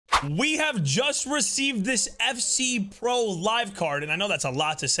We have just received this FC Pro live card, and I know that's a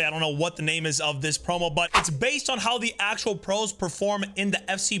lot to say. I don't know what the name is of this promo, but it's based on how the actual pros perform in the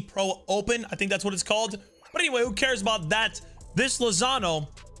FC Pro Open. I think that's what it's called. But anyway, who cares about that? This Lozano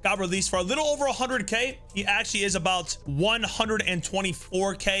got released for a little over 100K. He actually is about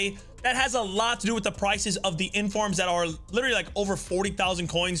 124K. That has a lot to do with the prices of the informs that are literally like over 40,000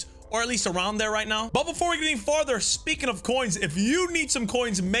 coins, or at least around there right now. But before we get any farther, speaking of coins, if you need some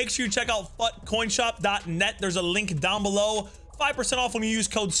coins, make sure you check out futcoinshop.net. There's a link down below. 5% off when you use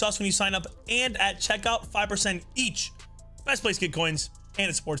code SUS when you sign up, and at checkout, 5% each. Best place to get coins, and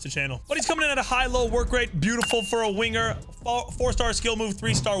it supports the channel. But he's coming in at a high-low work rate. Beautiful for a winger. 4-star skill move,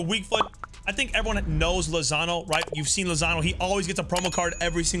 3-star weak foot. I think everyone knows Lozano, right? You've seen Lozano. He always gets a promo card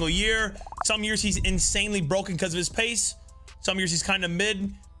every single year. Some years he's insanely broken because of his pace. Some years he's kind of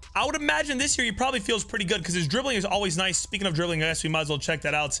mid. I would imagine this year he probably feels pretty good because his dribbling is always nice. Speaking of dribbling, I guess we might as well check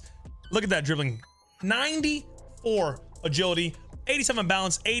that out. Look at that dribbling. 94 agility, 87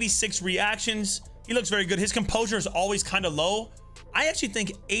 balance, 86 reactions. He looks very good. His composure is always kind of low. I actually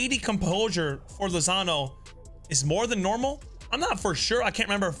think 80 composure for Lozano is more than normal. I'm not for sure. I can't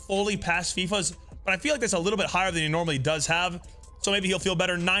remember fully past FIFAs, but I feel like that's a little bit higher than he normally does have. So maybe he'll feel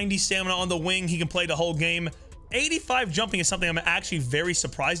better. 90 stamina on the wing. He can play the whole game. 85 jumping is something I'm actually very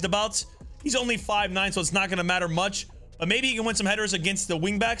surprised about. He's only 5'9", so it's not going to matter much. But maybe he can win some headers against the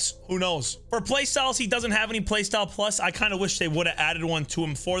wingbacks. Who knows? For playstyles, he doesn't have any playstyle plus. I kind of wish they would have added one to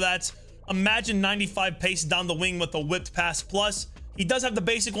him for that. Imagine 95 pace down the wing with a whipped pass plus. He does have the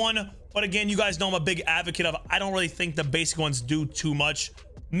basic one, but again, you guys know I'm a big advocate of, I don't really think the basic ones do too much.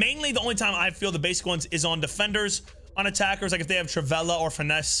 Mainly the only time I feel the basic ones is on defenders. On attackers, like if they have Trivela or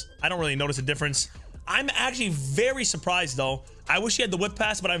Finesse, I don't really notice a difference. I'm actually very surprised though. I wish he had the whip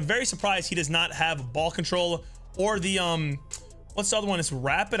pass, but I'm very surprised he does not have ball control or the what's the other one? It's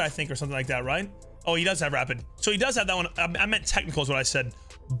rapid, I think, or something like that, right? Oh, he does have rapid. So he does have that one. I meant technical is what I said.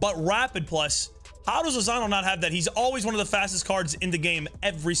 But rapid plus, how does Lozano not have that? He's always one of the fastest cards in the game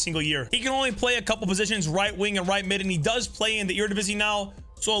every single year. He can only play a couple positions, right wing and right mid, and he does play in the Eredivisie now,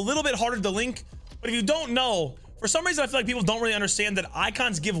 so a little bit harder to link. But if you don't know, for some reason, I feel like people don't really understand that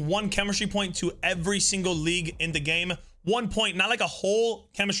icons give 1 chemistry point to every single league in the game. 1 point, not like a whole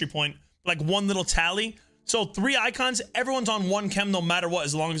chemistry point, like one little tally. So 3 icons, everyone's on 1 chem no matter what,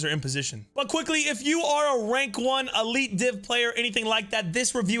 as long as they're in position. But quickly, if you are a rank 1 elite div player, anything like that,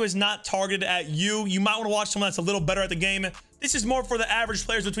 this review is not targeted at you. You might want to watch someone that's a little better at the game. This is more for the average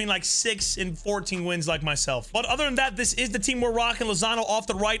players between like 6 and 14 wins like myself. But other than that, this is the team we're rocking. Lozano off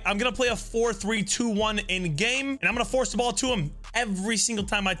the right. I'm going to play a 4-3-2-1 in game, and I'm going to force the ball to him every single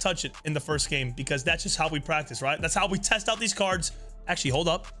time I touch it in the first game, because that's just how we practice, right? That's how we test out these cards. Actually, hold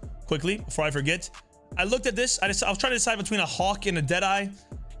up quickly before I forget. I looked at this. I was trying to decide between a Hawk and a Deadeye.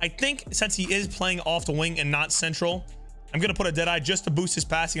 I think since he is playing off the wing and not central, I'm going to put a Deadeye just to boost his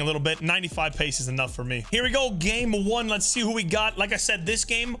passing a little bit. 95 pace is enough for me. Here we go. Game 1. Let's see who we got. Like I said, this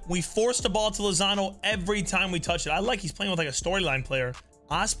game, we force the ball to Lozano every time we touch it. I like he's playing with like a storyline player.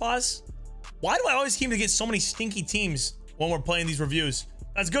 Aspas? Why do I always seem to get so many stinky teams when we're playing these reviews?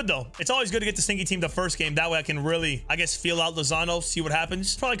 That's good though. It's always good to get the stinky team the first game. That way I can really, I guess, feel out Lozano, see what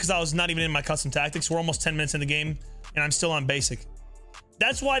happens. Probably because I was not even in my custom tactics. We're almost 10 minutes in the game and I'm still on basic.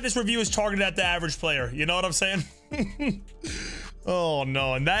 That's why this review is targeted at the average player. You know what I'm saying? Oh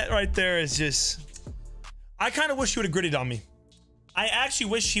no. And that right there is just, I kind of wish he would have gritted on me. I actually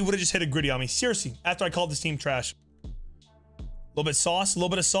wish he would have just hit a gritty on me. Seriously, after I called this team trash. A little bit sauce, a little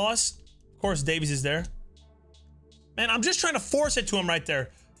bit of sauce. Of course, Davies is there. Man, I'm just trying to force it to him right there.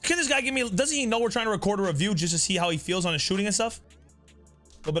 Can this guy give me, doesn't he know we're trying to record a review just to see how he feels on his shooting and stuff?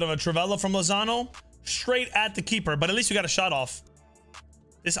 A little bit of a Trivela from Lozano. Straight at the keeper, but at least we got a shot off.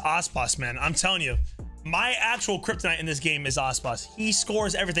 This Aspas, man, I'm telling you. My actual kryptonite in this game is Aspas. He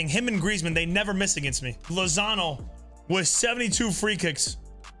scores everything. Him and Griezmann, they never miss against me. Lozano with 72 free kicks.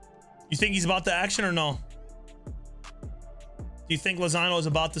 You think he's about the action or no? Do you think Lozano is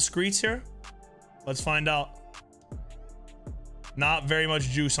about the screeds here? Let's find out. Not very much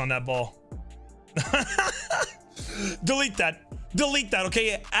juice on that ball. Delete that. Delete that,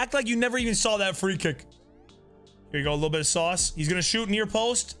 okay? Act like you never even saw that free kick. Here you go, a little bit of sauce. He's gonna shoot near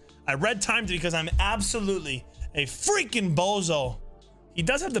post. I red timed it because I'm absolutely a freaking bozo. He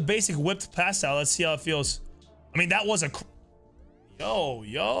does have the basic whipped pass style. Let's see how it feels. I mean, that was a...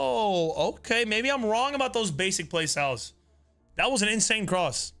 Yo. Okay, maybe I'm wrong about those basic play styles. That was an insane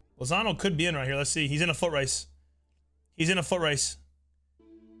cross. Lozano could be in right here. Let's see. He's in a foot race. He's in a foot race.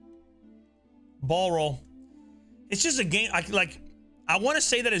 Ball roll. It's just a game. I want to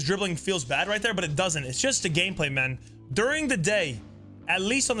say that his dribbling feels bad right there, but it doesn't. It's just a gameplay, man. During the day, at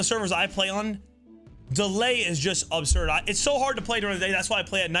least on the servers I play on, delay is just absurd. It's so hard to play during the day. That's why I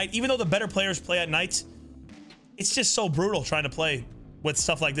play at night. Even though the better players play at night, it's just so brutal trying to play with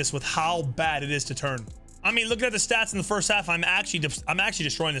stuff like this, with how bad it is to turn. I mean, looking at the stats in the first half, I'm actually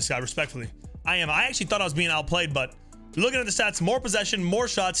destroying this guy, respectfully. I am. I actually thought I was being outplayed, but looking at the stats, more possession, more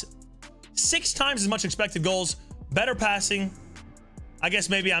shots, 6 times as much expected goals, better passing. I guess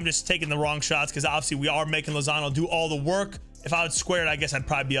maybe I'm just taking the wrong shots because obviously we are making Lozano do all the work. If I would square it, I guess I'd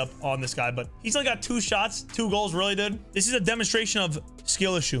probably be up on this guy, but he's only got 2 shots, 2 goals, really, dude. This is a demonstration of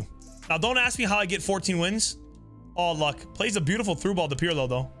skill issue. Now, don't ask me how I get 14 wins. All luck. Plays a beautiful through ball to Pirlo,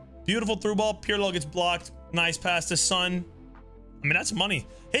 though. Beautiful through ball. Pirlo gets blocked. Nice pass to Son. I mean, that's money.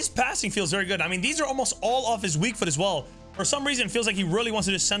 His passing feels very good. I mean, these are almost all off his weak foot as well. For some reason, it feels like he really wants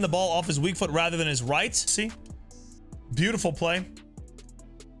to just send the ball off his weak foot rather than his right. See? Beautiful play.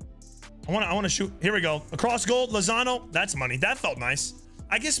 I want to shoot. Here we go. Across goal. Lozano. That's money. That felt nice.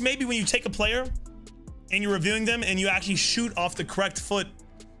 I guess maybe when you take a player and you're reviewing them and you actually shoot off the correct foot,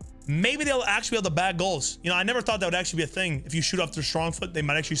 maybe they'll actually be able to bag goals. You know, I never thought that would actually be a thing. If you shoot off their strong foot, they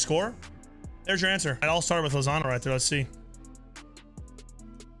might actually score. There's your answer. It all started with Lozano right there. Let's see.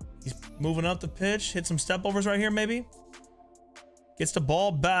 He's moving up the pitch. Hit some step overs right here, maybe. Gets the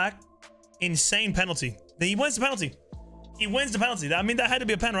ball back. Insane penalty. Then he wins the penalty. He wins the penalty. I mean, that had to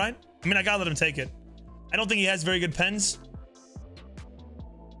be a pen, right? I mean, I gotta let him take it. I don't think he has very good pens.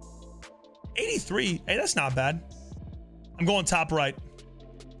 83. Hey, that's not bad. I'm going top right.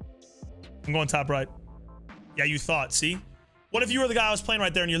 I'm going top right. Yeah, you thought. See? What if you were the guy I was playing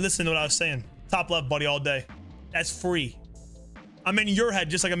right there and you're listening to what I was saying? Top left, buddy, all day. That's free. I'm in your head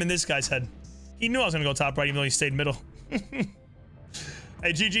just like I'm in this guy's head. He knew I was going to go top right even though he stayed middle.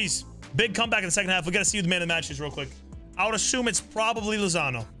 Hey, GG's. Big comeback in the second half. We got to see who the man of the match is real quick. I would assume it's probably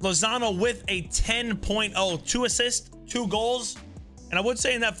Lozano. Lozano with a 10.0. 2 assists, 2 goals. And I would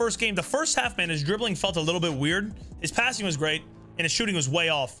say in that first game, the first half, man, his dribbling felt a little bit weird. His passing was great and his shooting was way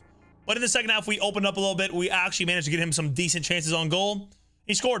off. But in the second half, we opened up a little bit. We actually managed to get him some decent chances on goal.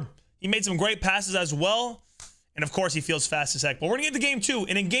 He scored. He made some great passes as well. And of course, he feels fast as heck. But we're going to get to game 2.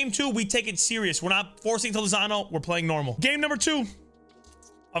 And in game 2, we take it serious. We're not forcing to Lozano. We're playing normal. Game number 2.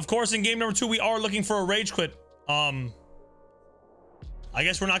 Of course, in game number 2, we are looking for a rage quit. I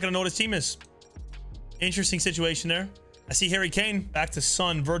guess we're not going to know what his team is. Interesting situation there. I see Harry Kane. Back to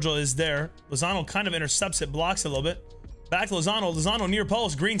Son. Virgil is there. Lozano kind of intercepts it. Blocks it a little bit. Back to Lozano. Lozano near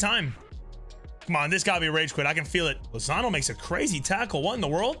post. Green time. Come on, this gotta be a rage quit. I can feel it. Lozano makes a crazy tackle. What in the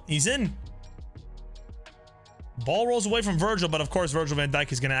world? He's in. Ball rolls away from Virgil, but of course Virgil van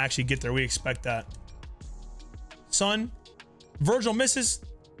Dijk is gonna actually get there. We expect that. Son. Virgil misses.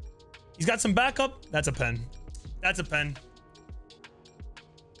 He's got some backup. That's a pen. That's a pen.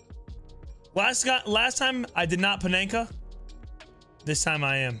 Last time I did not Panenka. This time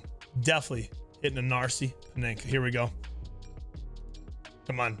I am. Definitely hitting a nasty Panenka. Here we go.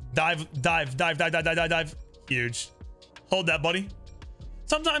 Come on. Dive. Huge. Hold that, buddy.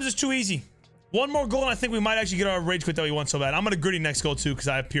 Sometimes it's too easy. One more goal, and I think we might actually get our rage quit that we want so bad. I'm going to gritty next goal, too, because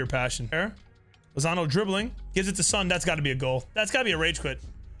I have pure passion. There. Lozano dribbling. Gives it to Son. That's got to be a goal. That's got to be a rage quit.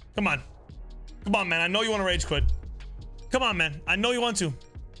 Come on. Come on, man. I know you want to rage quit. Come on, man. I know you want to.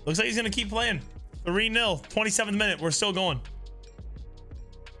 Looks like he's going to keep playing. 3-0. 27th minute. We're still going.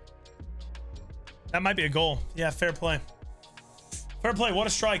 That might be a goal. Yeah, fair play. Fair play. What a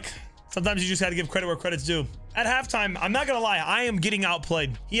strike. Sometimes you just got to give credit where credit's due. At halftime, I'm not going to lie. I am getting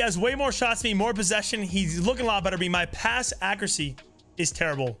outplayed. He has way more shots than me, more possession. He's looking a lot better than me. My pass accuracy is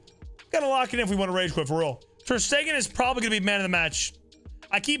terrible. Got to lock it in if we want to rage quit for real. Ter Stegen is probably going to be man of the match.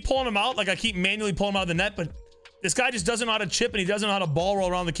 I keep pulling him out. Like I keep manually pulling him out of the net, but this guy just doesn't know how to chip and he doesn't know how to ball roll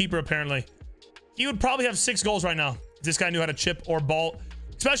around the keeper, apparently. He would probably have 6 goals right now if this guy knew how to chip or ball,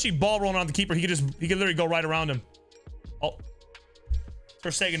 especially ball rolling around the keeper. He could literally go right around him. Oh, Ter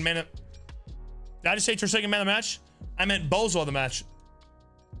Stegen, man. Did I just say Ter Stegen man of the match? I meant Bozo of the match.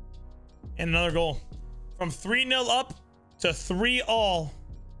 And another goal. From 3-0 up to 3-all.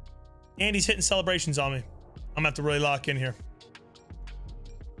 And he's hitting celebrations on me. I'm gonna have to really lock in here.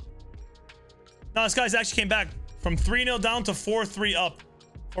 No, this guy's actually came back from 3-0 down to 4-3 up.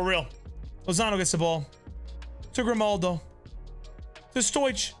 For real. Lozano gets the ball. To Grimaldo. To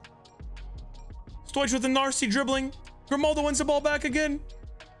Stoich. Stoich with the nasty dribbling. Grimaldo wins the ball back again.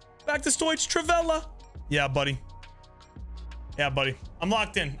 Back to Stoich. Trivella. Yeah, buddy. Yeah, buddy. I'm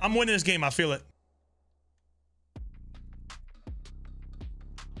locked in. I'm winning this game. I feel it.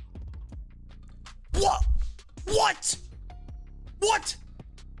 What? What? What?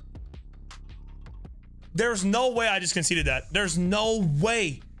 There's no way I just conceded that. There's no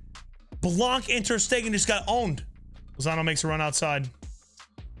way. Blanc and Ter Stegen just got owned. Lozano makes a run outside.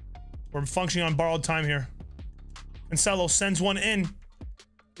 We're functioning on borrowed time here. Cancelo sends one in.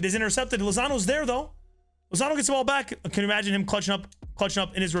 It is intercepted. Lozano's there though. Lozano gets the ball back. Can you imagine him clutching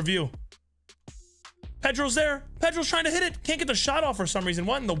up in his review? Pedro's there. Pedro's trying to hit it. Can't get the shot off for some reason.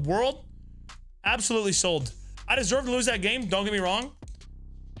 What in the world? Absolutely sold. I deserve to lose that game. Don't get me wrong.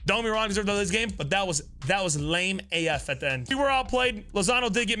 Don't get me wrong. I deserve to lose this game. But that was lame AF at the end. We were outplayed.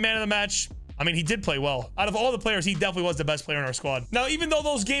 Lozano did get man of the match. I mean, he did play well. Out of all the players, he definitely was the best player in our squad. Now, even though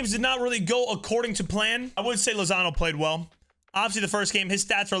those games did not really go according to plan, I would say Lozano played well. Obviously, the first game, his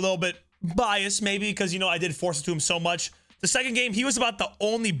stats are a little bit biased, maybe, because, you know, I did force it to him so much. The second game, he was about the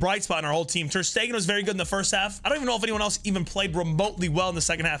only bright spot in our whole team. Ter Stegen was very good in the first half. I don't even know if anyone else even played remotely well in the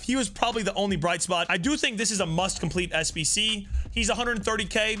second half. He was probably the only bright spot. I do think this is a must-complete SBC. He's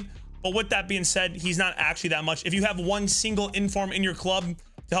 130K, but with that being said, he's not actually that much. If you have one single inform in your club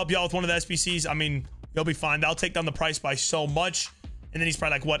to help you out with one of the SBCs, I mean, you'll be fine. That'll take down the price by so much. And then he's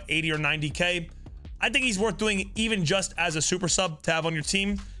probably like, what, 80 or 90K? I think he's worth doing even just as a super sub to have on your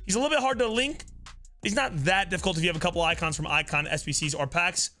team. He's a little bit hard to link. He's not that difficult if you have a couple icons from Icon, SBCs, or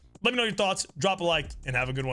packs. Let me know your thoughts. Drop a like and have a good one.